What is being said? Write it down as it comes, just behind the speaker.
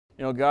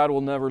God will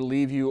never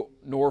leave you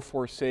nor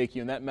forsake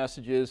you, and that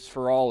message is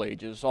for all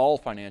ages, all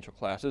financial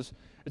classes.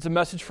 It's a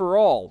message for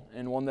all,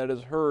 and one that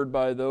is heard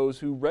by those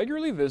who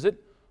regularly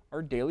visit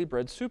our Daily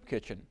Bread Soup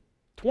Kitchen.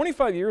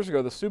 25 years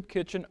ago, the Soup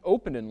Kitchen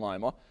opened in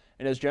Lima,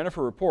 and as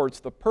Jennifer reports,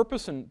 the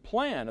purpose and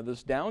plan of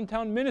this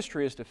downtown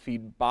ministry is to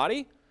feed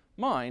body,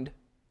 mind,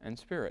 and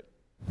spirit.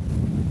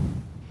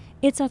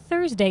 It's a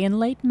Thursday in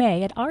late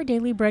May at Our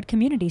Daily Bread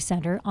Community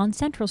Center on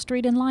Central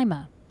Street in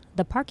Lima.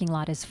 The parking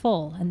lot is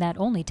full, and that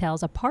only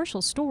tells a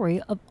partial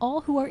story of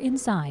all who are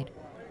inside.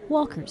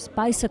 Walkers,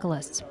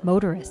 bicyclists,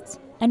 motorists,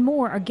 and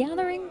more are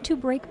gathering to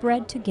break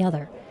bread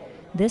together.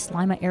 This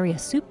Lima area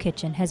soup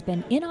kitchen has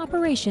been in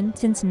operation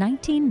since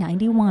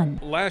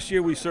 1991. Last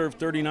year we served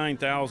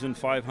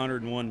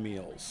 39,501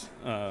 meals.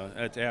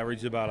 That's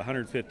averaged about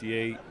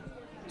 158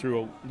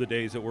 through the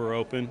days that we're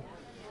open.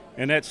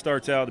 And that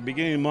starts out at the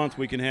beginning of the month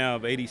we can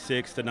have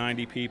 86 to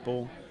 90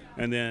 people,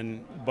 and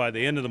then by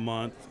the end of the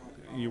month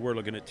we're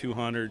looking at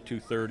 200,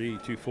 230,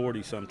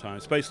 240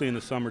 sometimes, especially in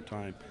the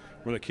summertime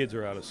when the kids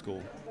are out of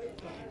school.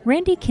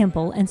 Randy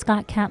Kimple and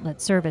Scott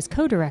Catlett serve as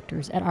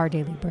co-directors at Our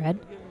Daily Bread.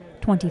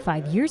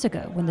 25 years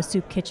ago, when the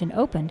soup kitchen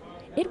opened,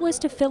 it was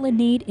to fill a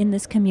need in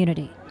this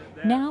community.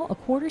 Now, a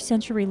quarter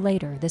century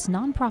later, this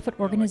nonprofit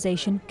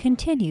organization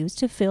continues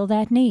to fill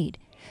that need.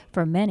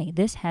 For many,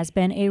 this has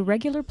been a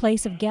regular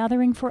place of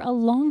gathering for a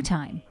long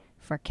time.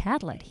 For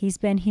Catlett, he's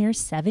been here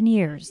 7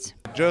 years.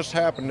 It just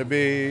happened to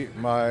be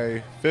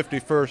my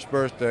 51st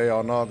birthday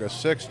on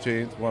August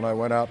 16th when I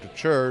went out to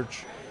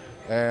church,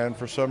 and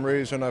for some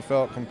reason I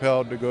felt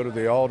compelled to go to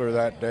the altar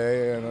that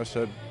day, and I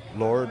said,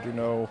 Lord,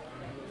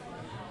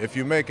 if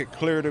you make it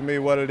clear to me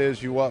what it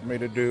is you want me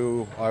to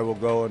do, I will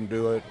go and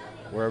do it.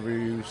 Wherever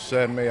you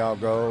send me, I'll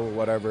go.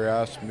 Whatever you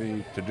ask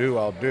me to do,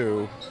 I'll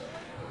do.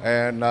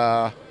 And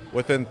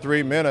within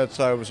 3 minutes,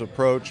 I was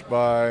approached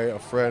by a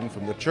friend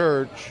from the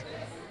church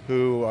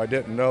who I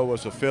didn't know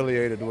was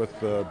affiliated with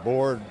the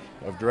board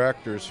of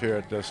directors here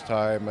at this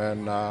time,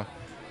 and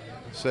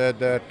said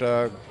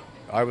that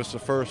I was the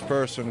first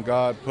person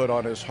God put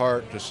on his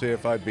heart to see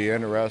if I'd be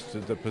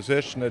interested. The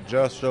position had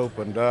just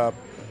opened up.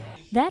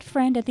 That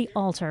friend at the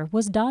altar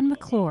was Don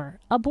McClure,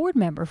 a board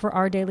member for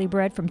Our Daily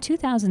Bread from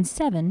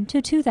 2007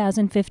 to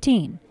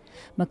 2015.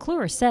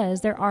 McClure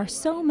says there are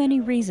so many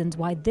reasons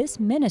why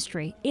this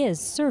ministry is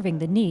serving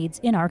the needs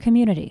in our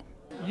community.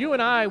 You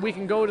and I, we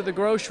can go to the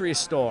grocery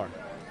store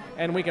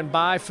and we can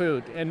buy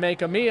food and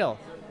make a meal.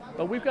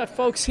 But we've got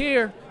folks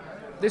here,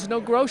 there's no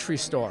grocery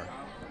store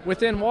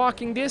within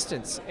walking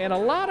distance. And a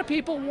lot of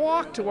people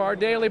walk to Our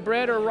Daily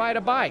Bread or ride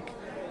a bike.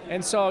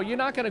 And so you're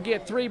not going to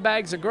get 3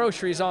 bags of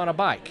groceries on a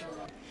bike.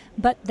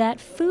 But that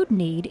food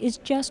need is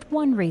just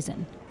one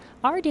reason.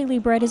 Our Daily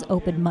Bread is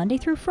open Monday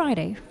through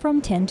Friday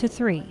from 10 to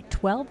 3,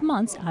 12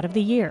 months out of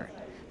the year.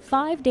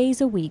 5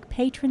 days a week,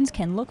 patrons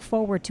can look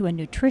forward to a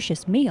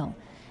nutritious meal,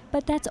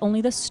 but that's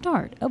only the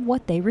start of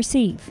what they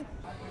receive.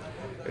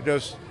 It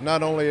just,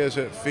 not only is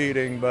it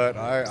feeding, but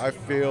I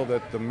feel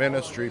that the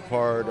ministry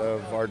part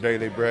of Our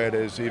Daily Bread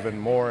is even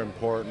more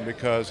important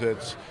because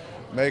it's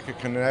make a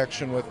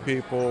connection with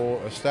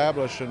people,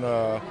 establishing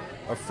a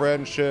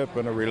friendship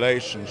and a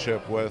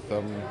relationship with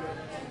them.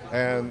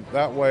 And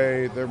that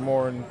way they're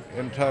more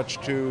in touch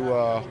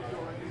to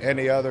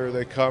any other.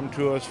 They come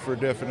to us for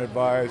different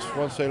advice.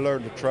 Once they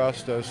learn to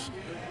trust us,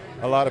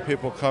 a lot of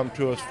people come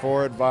to us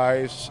for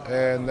advice,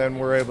 and then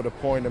we're able to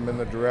point them in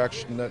the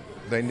direction that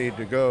they need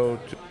to go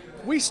to.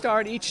 We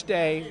start each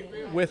day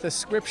with a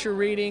scripture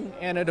reading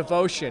and a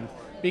devotion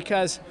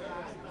because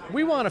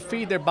we want to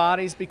feed their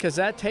bodies because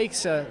that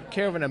takes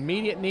care of an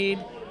immediate need,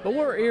 but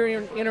we're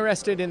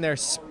interested in their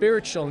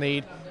spiritual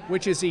need,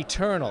 which is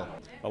eternal.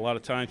 A lot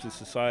of times in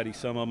society,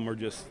 some of them are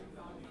just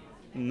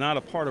not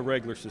a part of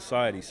regular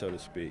society, so to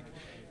speak.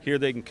 Here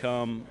they can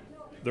come,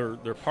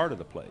 they're part of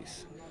the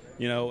place,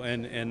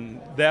 and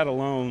that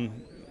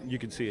alone, you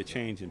can see a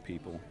change in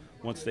people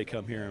once they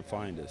come here and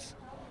find us.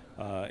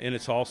 And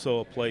it's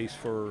also a place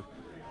for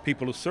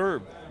people to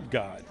serve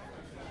God.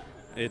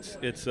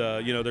 It's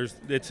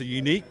a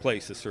unique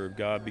place to serve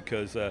God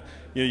because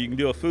you can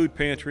do a food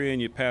pantry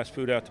and you pass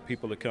food out to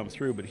people that come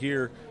through, but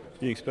here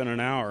you can spend an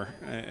hour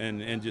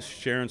and just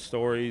sharing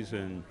stories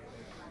and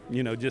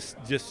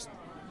just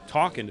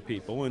talking to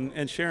people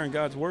and sharing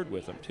God's word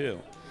with them too.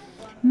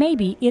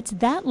 Maybe it's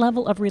that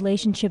level of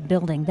relationship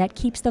building that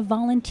keeps the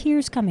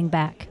volunteers coming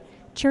back.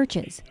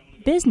 Churches,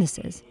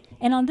 businesses,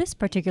 and on this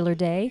particular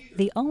day,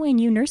 the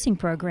ONU nursing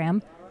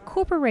program,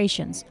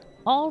 corporations,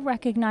 all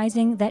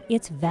recognizing that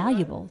it's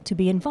valuable to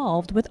be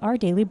involved with Our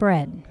Daily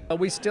Bread.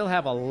 We still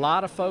have a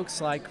lot of folks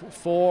like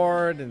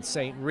Ford and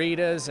St.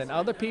 Rita's and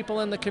other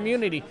people in the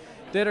community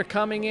that are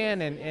coming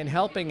in and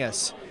helping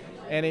us.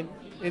 And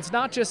it's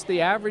not just the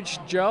average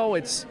Joe,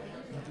 it's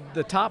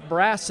the top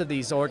brass of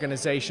these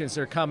organizations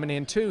are coming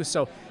in too.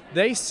 So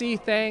they see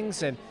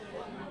things and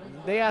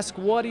they ask,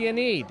 what do you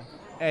need?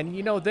 And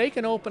they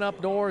can open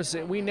up doors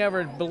that we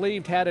never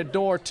believed had a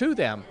door to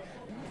them.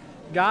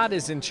 God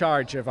is in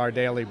charge of Our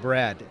Daily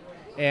Bread.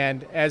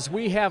 And as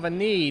we have a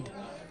need,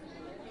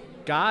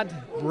 God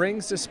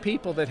brings us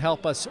people that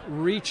help us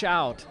reach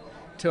out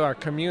to our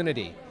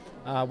community.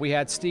 We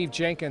had Steve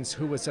Jenkins,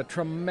 who was a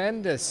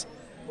tremendous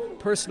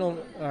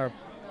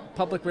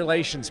public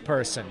relations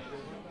person.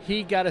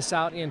 He got us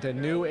out into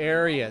new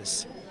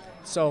areas.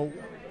 So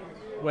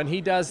when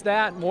he does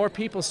that, more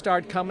people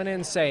start coming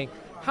in saying,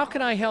 how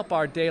can I help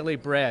Our Daily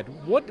Bread?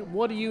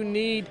 What do you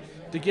need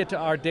to get to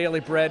Our Daily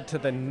Bread to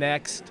the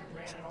next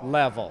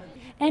level?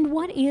 And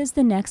what is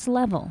the next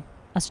level?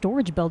 A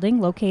storage building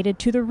located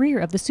to the rear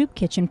of the soup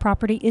kitchen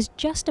property is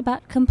just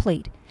about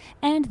complete.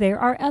 And there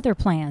are other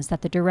plans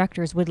that the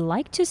directors would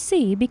like to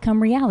see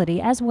become reality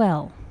as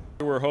well.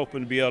 We're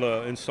hoping to be able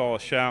to install a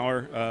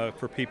shower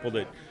for people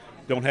that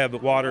don't have the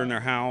water in their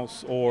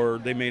house, or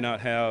they may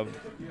not have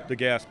the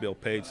gas bill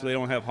paid, so they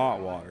don't have hot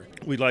water.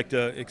 We'd like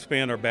to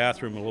expand our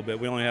bathroom a little bit.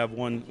 We only have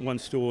one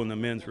stool in the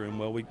men's room.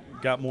 Well, we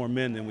got more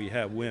men than we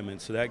have women,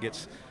 so that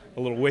gets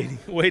a little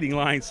waiting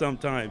line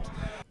sometimes.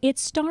 It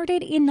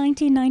started in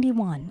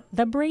 1991,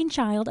 the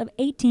brainchild of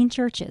 18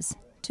 churches.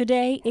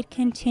 Today, it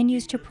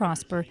continues to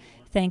prosper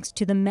thanks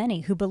to the many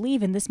who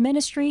believe in this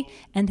ministry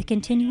and the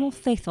continual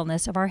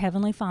faithfulness of our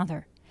Heavenly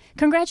Father.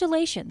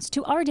 Congratulations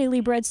to Our Daily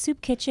Bread Soup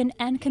Kitchen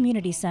and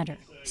Community Center,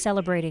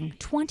 celebrating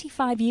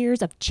 25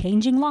 years of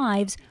changing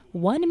lives,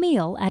 one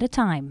meal at a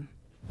time.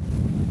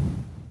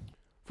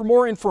 For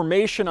more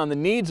information on the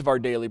needs of Our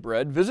Daily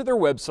Bread, visit their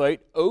website,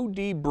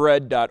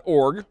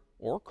 odbread.org,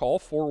 or call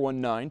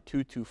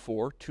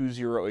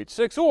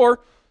 419-224-2086,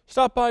 or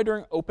stop by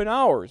during open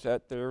hours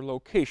at their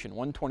location,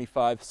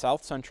 125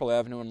 South Central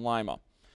Avenue in Lima.